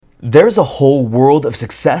There's a whole world of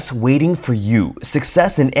success waiting for you.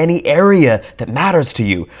 Success in any area that matters to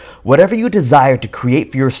you. Whatever you desire to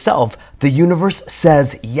create for yourself, the universe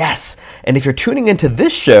says yes. And if you're tuning into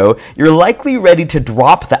this show, you're likely ready to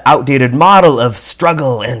drop the outdated model of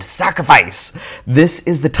struggle and sacrifice. This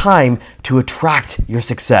is the time to attract your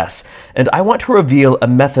success. And I want to reveal a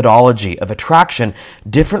methodology of attraction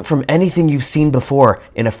different from anything you've seen before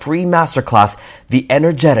in a free masterclass, The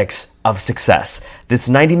Energetics of Success. This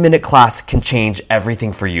 90-minute class can change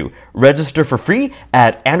everything for you. Register for free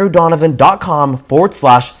at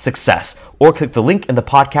andrewdonovan.com/success or click the link in the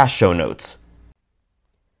podcast show notes.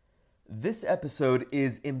 This episode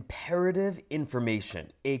is imperative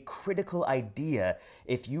information, a critical idea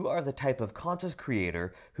if you are the type of conscious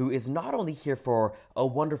creator who is not only here for a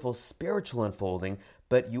wonderful spiritual unfolding,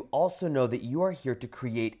 but you also know that you are here to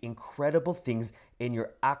create incredible things in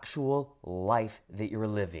your actual life that you're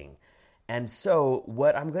living. And so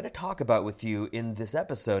what I'm going to talk about with you in this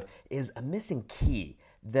episode is a missing key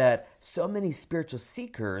that so many spiritual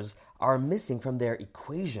seekers are missing from their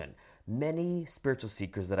equation. Many spiritual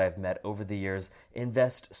seekers that I've met over the years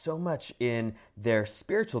invest so much in their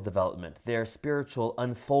spiritual development, their spiritual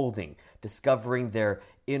unfolding, discovering their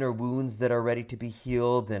inner wounds that are ready to be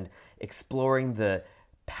healed and exploring the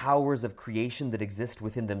powers of creation that exist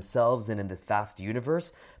within themselves and in this vast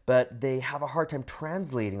universe, but they have a hard time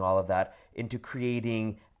translating all of that into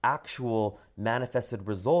creating actual manifested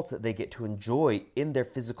results that they get to enjoy in their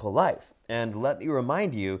physical life. And let me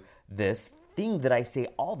remind you this thing that I say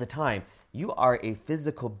all the time: you are a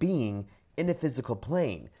physical being in a physical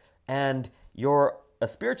plane, and you're a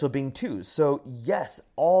spiritual being too. So yes,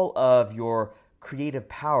 all of your creative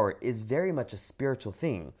power is very much a spiritual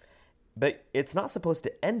thing. But it's not supposed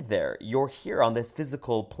to end there. You're here on this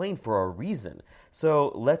physical plane for a reason.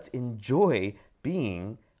 So let's enjoy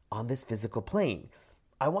being on this physical plane.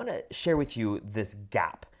 I want to share with you this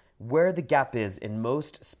gap, where the gap is in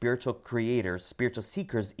most spiritual creators, spiritual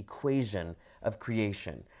seekers' equation of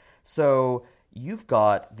creation. So you've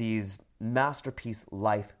got these masterpiece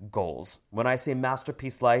life goals. When I say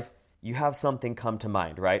masterpiece life, you have something come to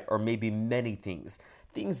mind, right? Or maybe many things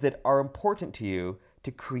that are important to you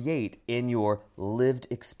to create in your lived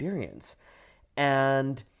experience.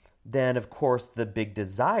 And then, of course, the big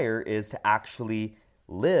desire is to actually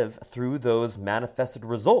live through those manifested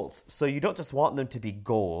results. So you don't just want them to be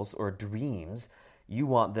goals or dreams. You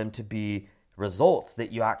want them to be results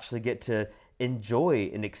that you actually get to enjoy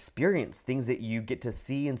and experience, things that you get to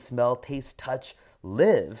see and smell, taste, touch,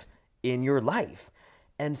 live in your life.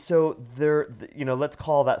 And so let's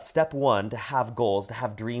call that step one, to have goals, to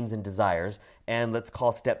have dreams and desires. And let's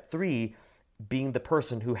call step 3 being the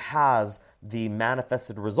person who has the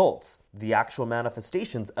manifested results, the actual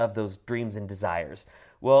manifestations of those dreams and desires.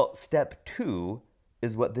 Well, step 2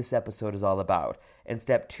 is what this episode is all about. And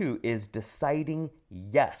step 2 is deciding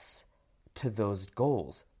yes to those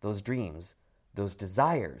goals, those dreams, those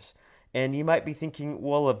desires. And you might be thinking,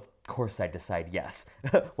 well, of course I decide yes.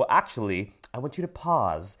 Well, actually, I want you to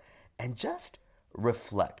pause and just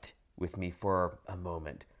reflect with me for a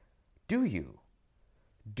moment. Do you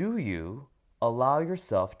allow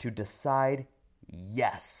yourself to decide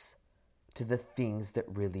yes to the things that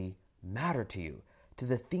really matter to you, to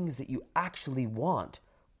the things that you actually want?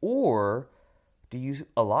 Or do you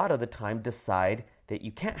a lot of the time decide that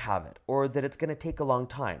you can't have it, or that it's going to take a long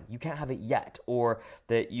time, you can't have it yet, or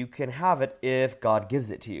that you can have it if God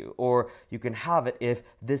gives it to you, or you can have it if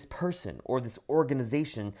this person or this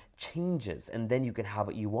organization changes and then you can have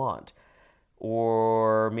what you want?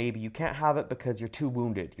 Or maybe you can't have it because you're too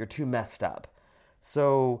wounded, you're too messed up.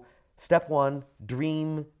 So step 1,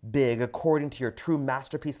 dream big according to your true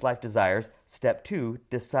masterpiece life desires. Step 2,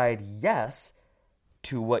 decide yes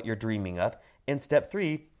to what you're dreaming of. And step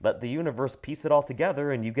 3, let the universe piece it all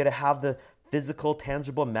together and you get to have the physical,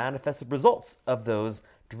 tangible, manifested results of those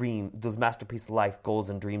masterpiece life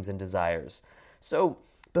goals and dreams and desires. So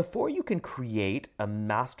before you can create a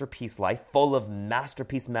masterpiece life full of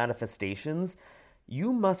masterpiece manifestations,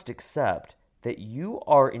 you must accept that you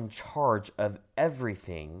are in charge of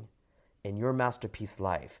everything in your masterpiece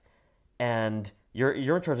life. And you're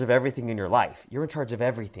in charge of everything in your life. You're in charge of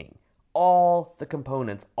everything. All the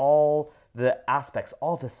components, all the aspects,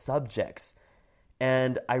 all the subjects.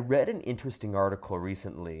 And I read an interesting article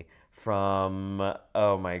recently from,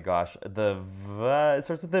 oh my gosh, it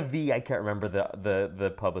starts with a V. I can't remember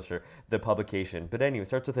the publisher, the publication. But anyway, it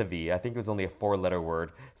starts with a V. I think it was only a 4-letter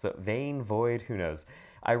word. So vain, void, who knows.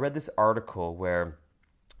 I read this article where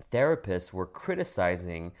therapists were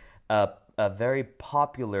criticizing a very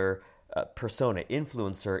popular persona,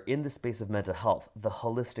 influencer in the space of mental health, the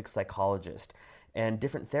holistic psychologist. and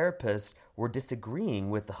different therapists were disagreeing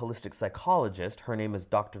with the holistic psychologist. Her name is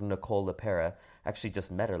Dr. Nicole LePera. I actually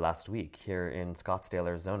just met her last week here in Scottsdale,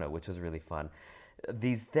 Arizona, which was really fun.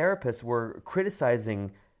 These therapists were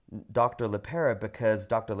criticizing Dr. LePera because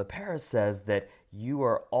Dr. LePera says that you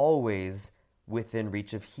are always within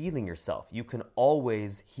reach of healing yourself. You can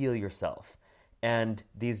always heal yourself. And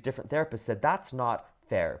these different therapists said that's not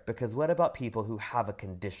fair, because what about people who have a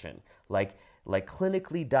condition like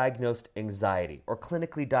clinically diagnosed anxiety or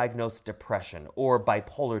clinically diagnosed depression or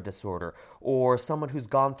bipolar disorder, or someone who's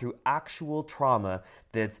gone through actual trauma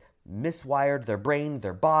that's miswired their brain,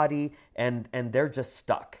 their body, and they're just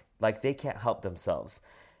stuck, like they can't help themselves.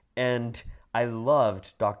 And I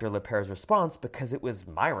loved Dr. LePera's response because it was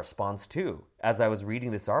my response too. As I was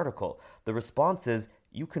reading this article, the response is,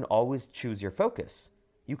 you can always choose your focus.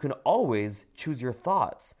 You can always choose your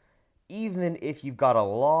thoughts. Even if you've got a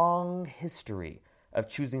long history of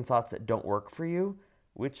choosing thoughts that don't work for you,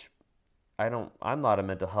 which I'm not a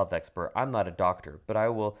mental health expert, I'm not a doctor, but I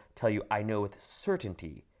will tell you, I know with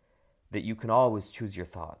certainty that you can always choose your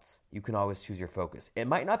thoughts. You can always choose your focus. It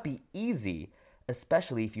might not be easy,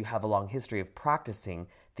 especially if you have a long history of practicing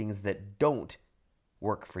things that don't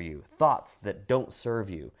work for you, thoughts that don't serve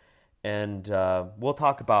you. And we'll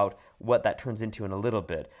talk about what that turns into in a little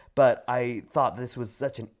bit. But I thought this was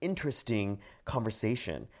such an interesting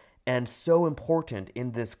conversation and so important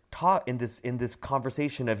in this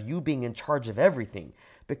conversation of you being in charge of everything,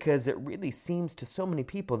 because it really seems to so many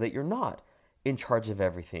people that you're not in charge of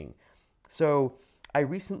everything. So I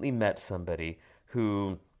recently met somebody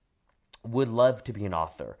who would love to be an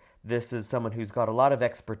author. This is someone who's got a lot of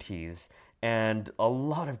expertise and a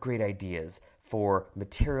lot of great ideas for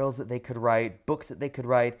materials that they could write, books that they could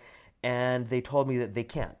write, and they told me that they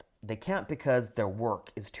can't. They can't because their work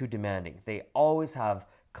is too demanding. They always have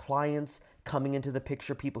clients coming into the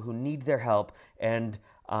picture, people who need their help, and,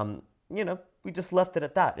 we just left it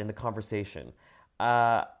at that in the conversation.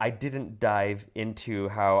 I didn't dive into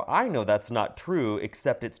how I know that's not true,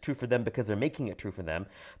 except it's true for them because they're making it true for them.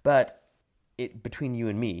 But between you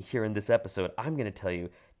and me here in this episode, I'm going to tell you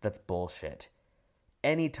that's bullshit.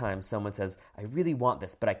 Anytime someone says, I really want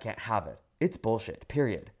this, but I can't have it, it's bullshit,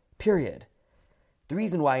 period. The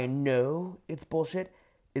reason why I know it's bullshit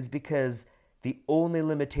is because the only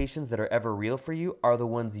limitations that are ever real for you are the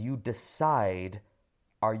ones you decide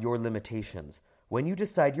are your limitations. When you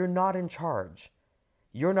decide you're not in charge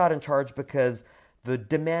because the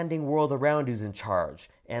demanding world around you is in charge,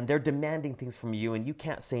 and they're demanding things from you, and you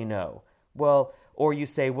can't say no. Well, or you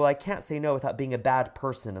say, I can't say no without being a bad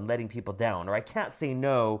person and letting people down, or I can't say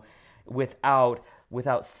no without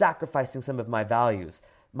sacrificing some of my values.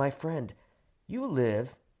 My friend, you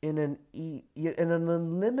live in an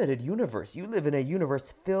unlimited universe. You live in a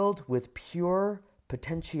universe filled with pure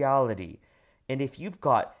potentiality. And if you've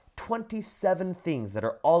got 27 things that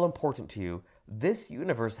are all important to you, this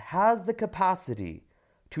universe has the capacity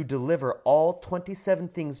to deliver all 27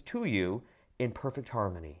 things to you in perfect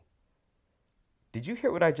harmony. Did you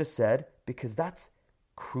hear what I just said? Because that's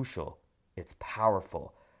crucial. It's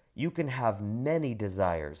powerful. You can have many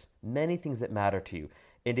desires, many things that matter to you.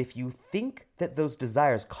 And if you think that those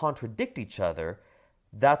desires contradict each other,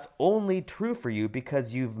 that's only true for you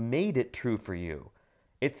because you've made it true for you.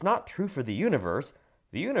 It's not true for the universe.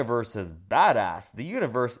 The universe is badass. The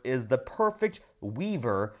universe is the perfect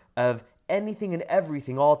weaver of anything and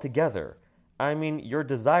everything all together. I mean, your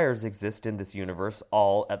desires exist in this universe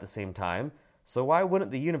all at the same time. So why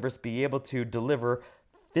wouldn't the universe be able to deliver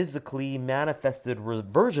physically manifested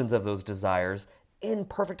versions of those desires in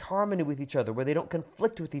perfect harmony with each other, where they don't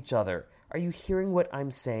conflict with each other? Are you hearing what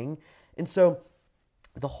I'm saying? And so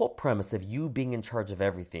the whole premise of you being in charge of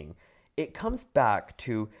everything, it comes back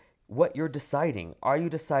to what you're deciding. Are you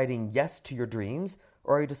deciding yes to your dreams,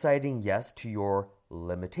 or are you deciding yes to your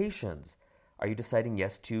limitations? Are you deciding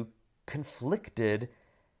yes to conflicting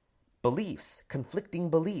beliefs?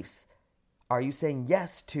 Are you saying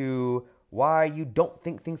yes to why you don't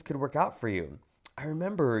think things could work out for you? I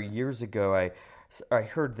remember years ago, I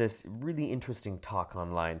heard this really interesting talk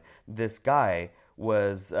online. This guy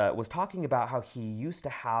was talking about how he used to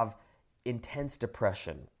have intense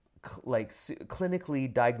depression, like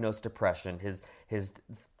clinically diagnosed depression. His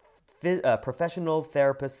professional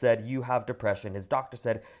therapist said, you have depression. His doctor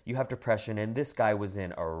said, you have depression. And this guy was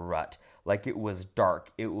in a rut. Like, it was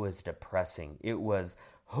dark. It was depressing. It was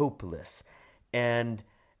hopeless. And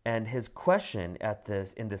his question at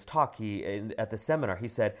this talk, at the seminar, he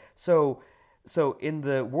said, so in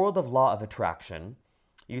the world of law of attraction,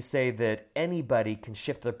 you say that anybody can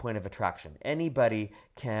shift their point of attraction. Anybody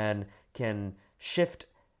can shift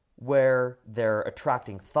where they're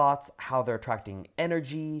attracting thoughts, how they're attracting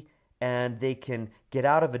energy, and they can get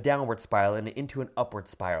out of a downward spiral and into an upward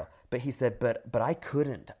spiral. But he said, but I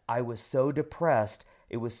couldn't. I was so depressed.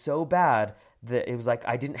 It was so bad that it was like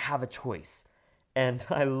I didn't have a choice. And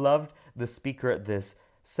I loved the speaker at this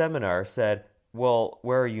seminar said, well,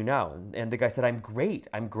 where are you now? And the guy said, I'm great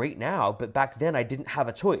now, but back then I didn't have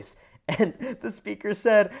a choice. And the speaker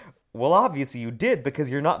said, well, obviously you did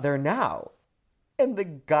because you're not there now. And the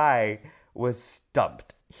guy was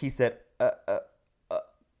stumped. He said,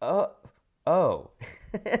 oh.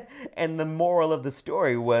 And the moral of the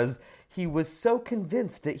story was he was so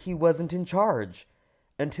convinced that he wasn't in charge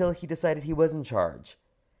until he decided he was in charge.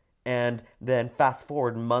 And then fast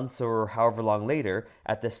forward months or however long later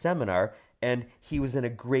at this seminar, and he was in a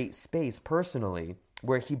great space personally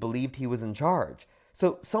where he believed he was in charge.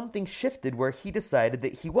 So something shifted where he decided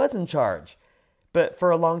that he was in charge. But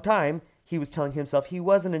for a long time, he was telling himself he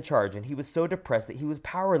wasn't in charge, and he was so depressed that he was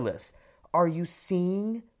powerless. Are you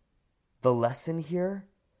seeing the lesson here?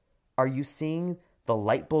 Are you seeing the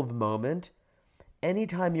light bulb moment?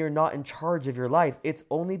 Anytime you're not in charge of your life, it's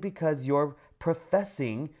only because you're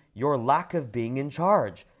professing your lack of being in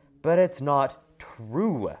charge. But it's not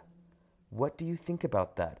true. What do you think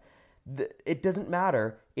about that? It doesn't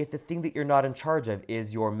matter if the thing that you're not in charge of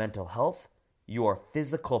is your mental health, your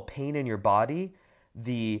physical pain in your body,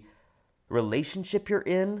 the relationship you're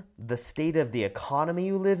in, the state of the economy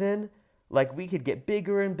you live in. Like, we could get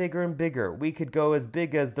bigger and bigger and bigger. We could go as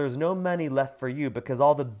big as there's no money left for you because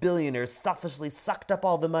all the billionaires selfishly sucked up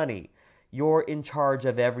all the money. You're in charge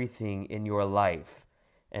of everything in your life.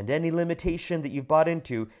 And any limitation that you've bought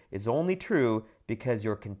into is only true because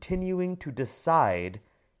you're continuing to decide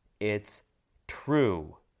it's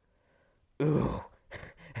true. Ooh,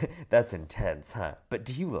 that's intense, huh? But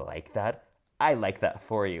do you like that? I like that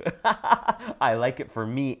for you. I like it for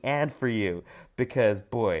me and for you because,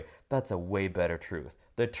 boy, that's a way better truth.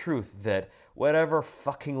 The truth that whatever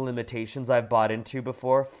fucking limitations I've bought into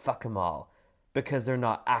before, fuck them all because they're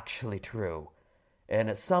not actually true. And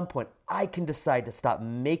at some point, I can decide to stop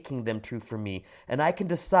making them true for me, and I can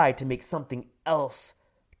decide to make something else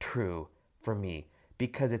true for me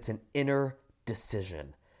because it's an inner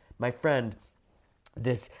decision. My friend,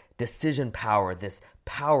 this decision power, this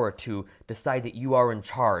power to decide that you are in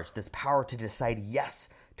charge, this power to decide yes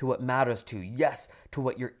to what matters to you, yes to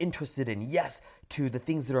what you're interested in, yes to the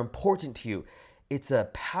things that are important to you. It's a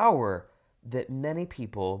power that many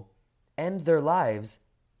people end their lives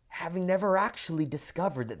having never actually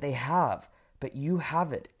discovered that they have. But you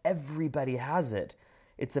have it. Everybody has it.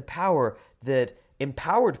 It's a power that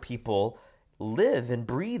empowered people live and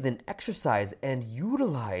breathe and exercise and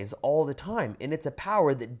utilize all the time. And it's a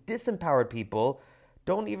power that disempowered people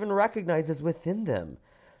don't even recognize as within them.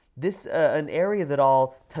 This, an area that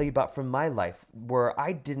I'll tell you about from my life where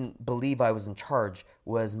I didn't believe I was in charge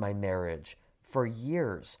was my marriage. For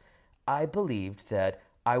years, I believed that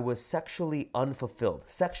I was sexually unfulfilled,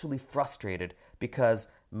 sexually frustrated because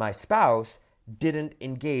my spouse didn't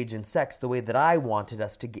engage in sex the way that I wanted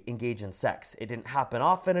us to engage in sex. It didn't happen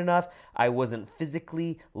often enough. I wasn't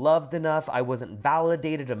physically loved enough. I wasn't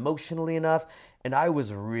validated emotionally enough. And I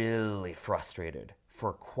was really frustrated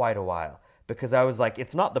for quite a while because I was like,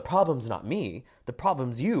 the problem's not me. The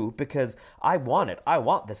problem's you because I want it. I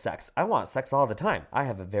want the sex. I want sex all the time. I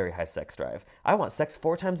have a very high sex drive. I want sex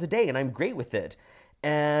 4 times a day and I'm great with it.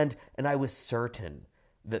 And I was certain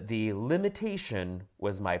that the limitation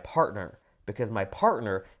was my partner because my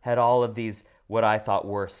partner had all of these what I thought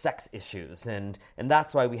were sex issues, and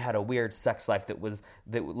that's why we had a weird sex life that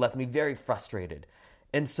left me very frustrated.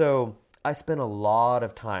 And so I spent a lot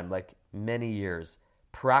of time, like many years,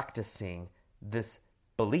 practicing this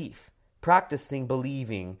belief, practicing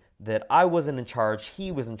believing that I wasn't in charge,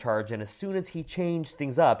 he was in charge, and as soon as he changed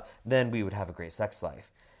things up, then we would have a great sex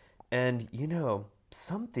life. And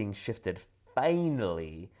something shifted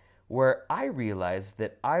finally where I realized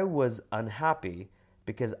that I was unhappy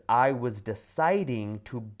because I was deciding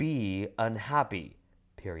to be unhappy,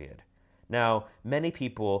 period. Now, many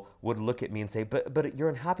people would look at me and say, but you're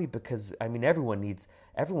unhappy because,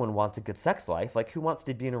 everyone wants a good sex life. Like, who wants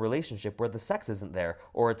to be in a relationship where the sex isn't there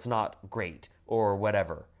or it's not great or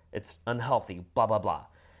whatever? It's unhealthy, blah, blah, blah.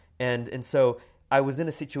 And so I was in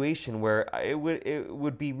a situation where it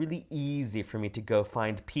would be really easy for me to go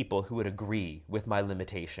find people who would agree with my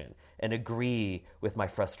limitation and agree with my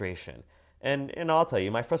frustration. And I'll tell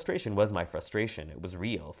you, my frustration was my frustration. It was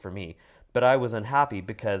real for me. But I was unhappy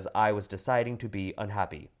because I was deciding to be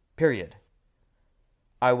unhappy, period.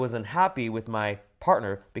 I was unhappy with my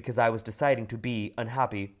partner because I was deciding to be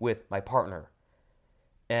unhappy with my partner.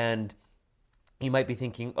 And You might be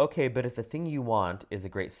thinking, okay, but if the thing you want is a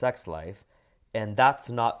great sex life and that's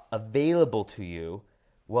not available to you,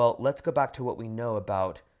 well, let's go back to what we know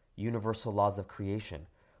about universal laws of creation.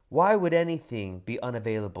 Why would anything be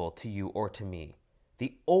unavailable to you or to me?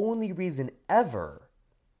 The only reason ever,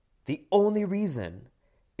 the only reason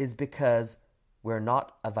is because we're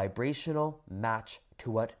not a vibrational match to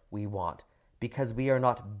what we want. Because we are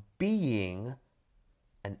not being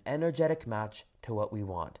an energetic match to what we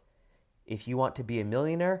want. If you want to be a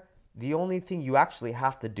millionaire, the only thing you actually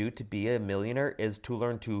have to do to be a millionaire is to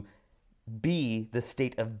learn to be the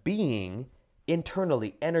state of being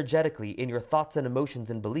internally, energetically, in your thoughts and emotions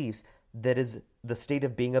and beliefs that is the state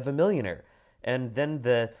of being of a millionaire. And then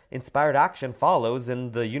the inspired action follows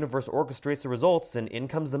and the universe orchestrates the results and in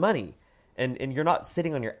comes the money. And you're not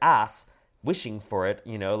sitting on your ass wishing for it,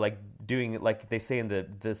 like doing it like they say in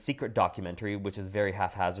the Secret documentary, which is very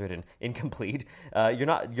haphazard and incomplete. You're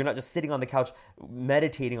not just sitting on the couch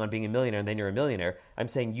meditating on being a millionaire and then you're a millionaire. I'm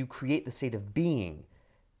saying you create the state of being,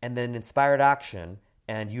 and then inspired action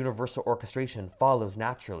and universal orchestration follows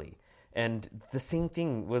naturally. And the same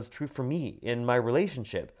thing was true for me in my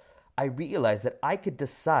relationship. I realized that I could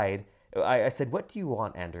decide. I said, "What do you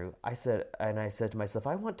want, Andrew?" I said to myself,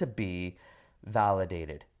 "I want to be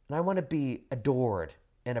validated. And I want to be adored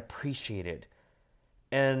and appreciated."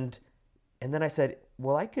 And then I said,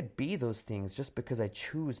 well, I could be those things just because I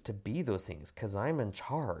choose to be those things, because I'm in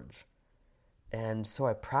charge. And so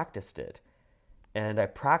I practiced it. And I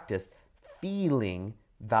practiced feeling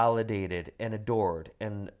validated and adored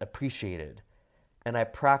and appreciated. And I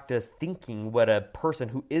practiced thinking what a person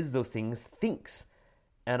who is those things thinks.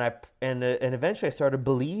 And eventually I started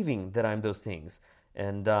believing that I'm those things.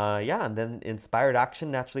 And and then inspired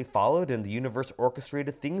action naturally followed, and the universe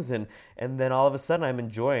orchestrated things, and then all of a sudden I'm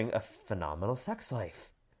enjoying a phenomenal sex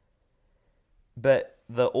life. But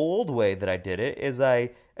the old way that I did it is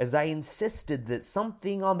I insisted that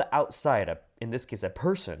something on the outside, in this case a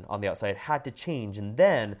person on the outside, had to change, and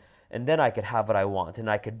then I could have what I want, and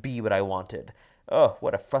I could be what I wanted. Oh,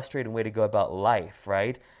 what a frustrating way to go about life,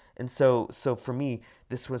 right? And so for me,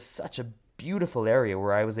 this was such a beautiful area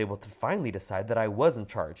where I was able to finally decide that I was in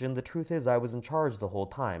charge. And the truth is, I was in charge the whole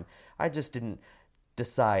time. I just didn't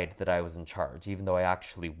decide that I was in charge, even though I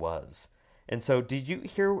actually was. And so did you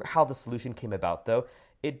hear how the solution came about, though?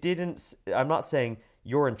 I'm not saying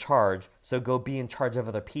you're in charge, so go be in charge of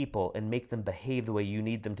other people and make them behave the way you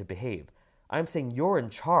need them to behave. I'm saying you're in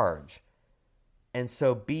charge, and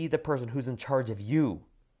so be the person who's in charge of you,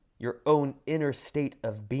 your own inner state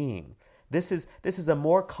of being. This is a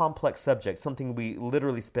more complex subject, something we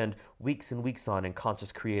literally spend weeks and weeks on in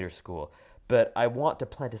Conscious Creator School. But I want to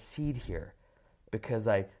plant a seed here because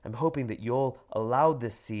I'm hoping that you'll allow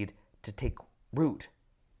this seed to take root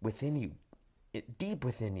within you, deep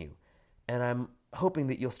within you. And I'm hoping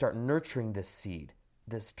that you'll start nurturing this seed,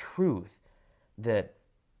 this truth that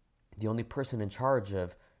the only person in charge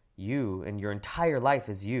of you and your entire life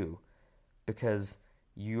is you, because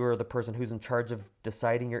you're the person who's in charge of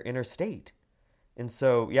deciding your inner state. And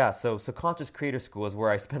so Conscious Creator School is where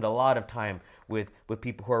I spend a lot of time with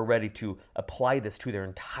people who are ready to apply this to their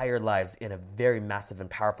entire lives in a very massive and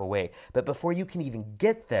powerful way. But before you can even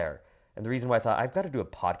get there, and the reason why I thought I've got to do a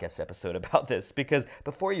podcast episode about this, because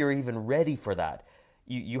before you're even ready for that,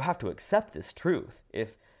 you have to accept this truth.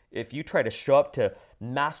 If you try to show up to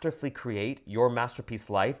masterfully create your masterpiece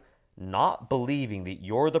life, not believing that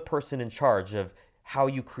you're the person in charge of how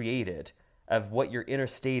you create it, of what your inner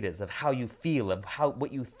state is, of how you feel, of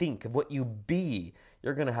what you think, of what you be,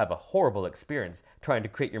 you're going to have a horrible experience trying to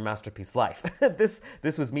create your masterpiece life. This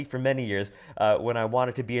was me for many years when I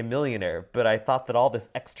wanted to be a millionaire, but I thought that all this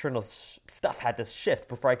external stuff had to shift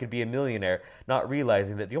before I could be a millionaire, not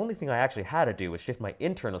realizing that the only thing I actually had to do was shift my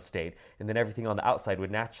internal state, and then everything on the outside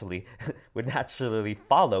would naturally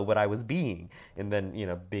follow what I was being. And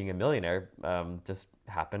then, being a millionaire just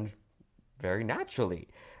happened very naturally.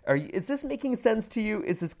 Is this making sense to you?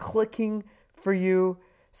 Is this clicking for you?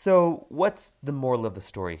 So what's the moral of the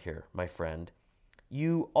story here, my friend?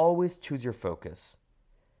 You always choose your focus.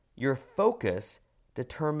 Your focus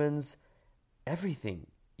determines everything.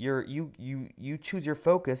 You choose your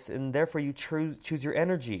focus, and therefore you choose your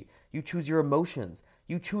energy. You choose your emotions.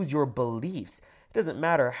 You choose your beliefs. It doesn't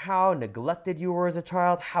matter how neglected you were as a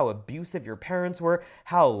child, how abusive your parents were,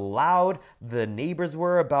 how loud the neighbors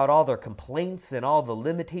were about all their complaints and all the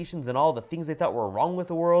limitations and all the things they thought were wrong with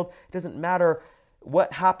the world. It doesn't matter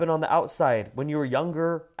what happened on the outside when you were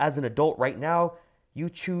younger, as an adult right now. You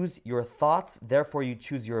choose your thoughts, therefore you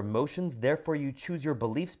choose your emotions, therefore you choose your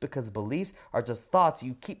beliefs, because beliefs are just thoughts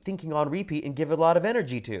you keep thinking on repeat and give a lot of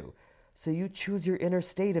energy to. So you choose your inner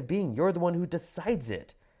state of being. You're the one who decides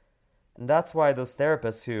it. And that's why those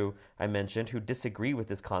therapists who I mentioned who disagree with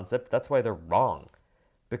this concept, that's why they're wrong.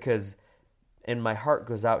 Because, and my heart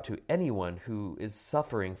goes out to anyone who is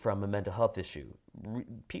suffering from a mental health issue.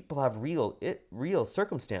 People have real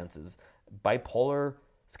circumstances. Bipolar,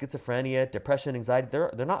 schizophrenia, depression, anxiety,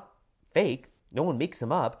 they're not fake. No one makes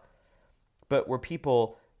them up. But where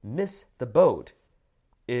people miss the boat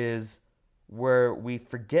is where we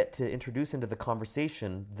forget to introduce into the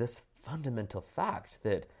conversation this fundamental fact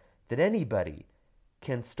that anybody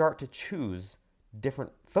can start to choose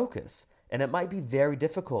different focus. And it might be very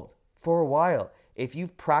difficult for a while. If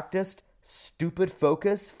you've practiced stupid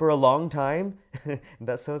focus for a long time,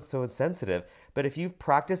 that's so sensitive. But if you've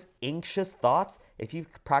practiced anxious thoughts, if you've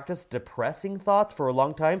practiced depressing thoughts for a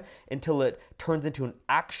long time until it turns into an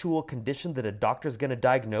actual condition that a doctor's going to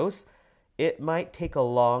diagnose, it might take a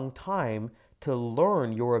long time to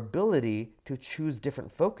learn your ability to choose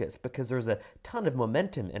different focus, because there's a ton of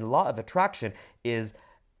momentum and law of attraction is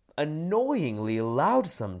annoyingly loud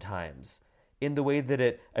sometimes in the way that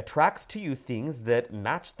it attracts to you things that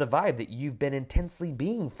match the vibe that you've been intensely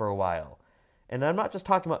being for a while. And I'm not just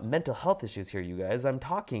talking about mental health issues here, you guys. I'm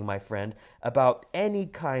talking, my friend, about any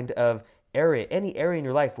kind of area, any area in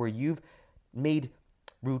your life where you've made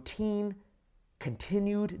routine,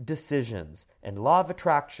 continued decisions, and law of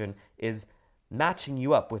attraction is matching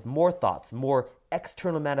you up with more thoughts, more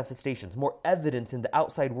external manifestations, more evidence in the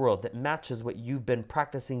outside world that matches what you've been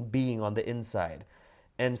practicing being on the inside.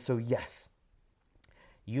 And so, yes,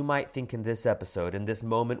 you might think in this episode, in this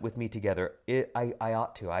moment with me together, I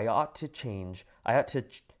ought to change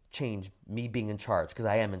me being in charge, because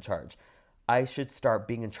I am in charge. I should start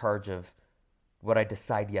being in charge of what I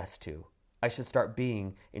decide yes to. I should start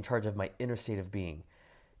being in charge of my inner state of being.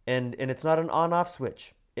 And it's not an on-off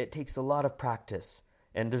switch. It takes a lot of practice.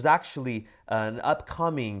 And there's actually an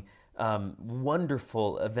upcoming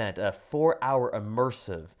wonderful event, a 4-hour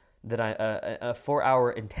immersive, a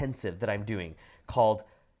 4-hour intensive that I'm doing called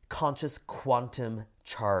Conscious Quantum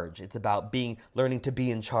Charge. It's about learning to be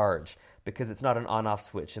in charge, because it's not an on-off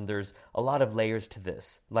switch, and there's a lot of layers to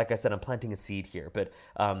this. Like I said, I'm planting a seed here, but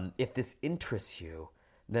if this interests you,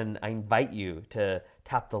 then I invite you to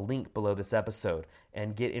tap the link below this episode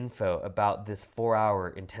and get info about this 4-hour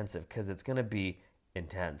intensive, because it's going to be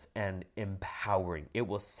intense and empowering. It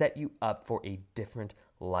will set you up for a different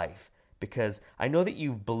life, because I know that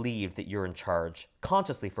you've believed that you're in charge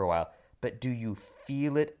consciously for a while, but do you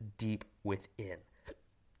feel it deep within?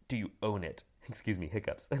 Do you own it? Excuse me,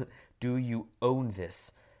 hiccups. Do you own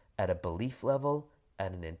this at a belief level,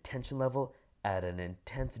 at an intention level, at an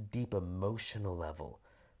intense, deep emotional level?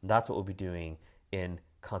 That's what we'll be doing in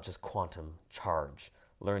Conscious Quantum Charge,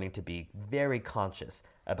 learning to be very conscious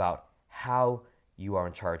about how you are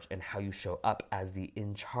in charge and how you show up as the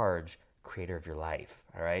in charge creator of your life,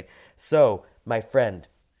 all right? So, my friend,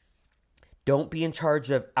 don't be in charge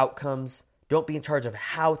of outcomes. Don't be in charge of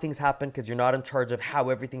how things happen, because you're not in charge of how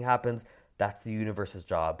everything happens. That's the universe's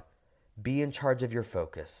job. Be in charge of your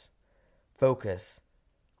focus. Focus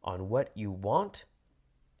on what you want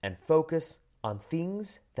and focus on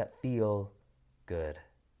things that feel good.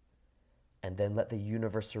 And then let the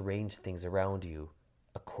universe arrange things around you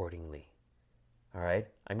accordingly. All right?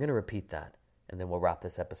 I'm going to repeat that, and then we'll wrap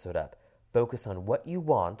this episode up. Focus on what you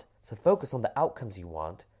want, so focus on the outcomes you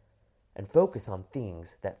want, and focus on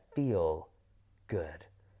things that feel good.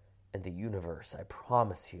 And the universe, I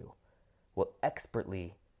promise you, will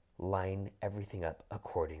expertly line everything up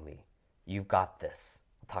accordingly. You've got this.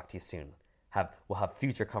 I'll talk to you soon. We'll have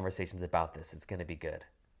future conversations about this. It's going to be good.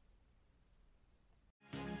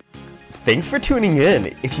 Thanks for tuning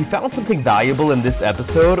in. If you found something valuable in this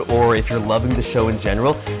episode, or if you're loving the show in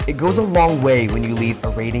general, it goes a long way when you leave a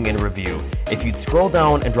rating and a review. If you'd scroll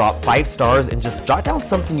down and drop 5 stars and just jot down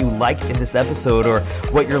something you liked in this episode or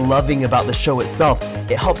what you're loving about the show itself,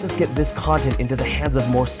 it helps us get this content into the hands of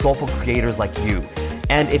more soulful creators like you.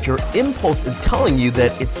 And if your impulse is telling you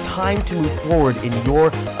that it's time to move forward in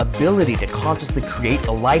your ability to consciously create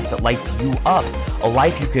a life that lights you up, a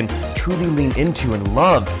life you can truly lean into and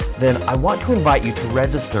love, then I want to invite you to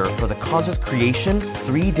register for the Conscious Creation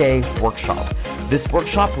 3-day workshop. This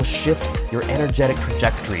workshop will shift your energetic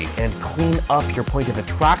trajectory and clean up your point of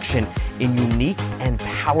attraction in unique and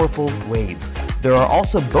powerful ways. There are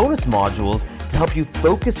also bonus modules to help you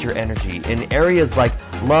focus your energy in areas like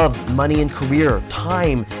love, money and career,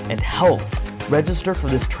 time, and health. Register for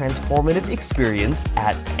this transformative experience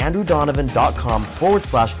at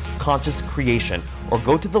andrewdonovan.com/conscious creation, or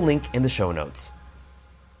go to the link in the show notes.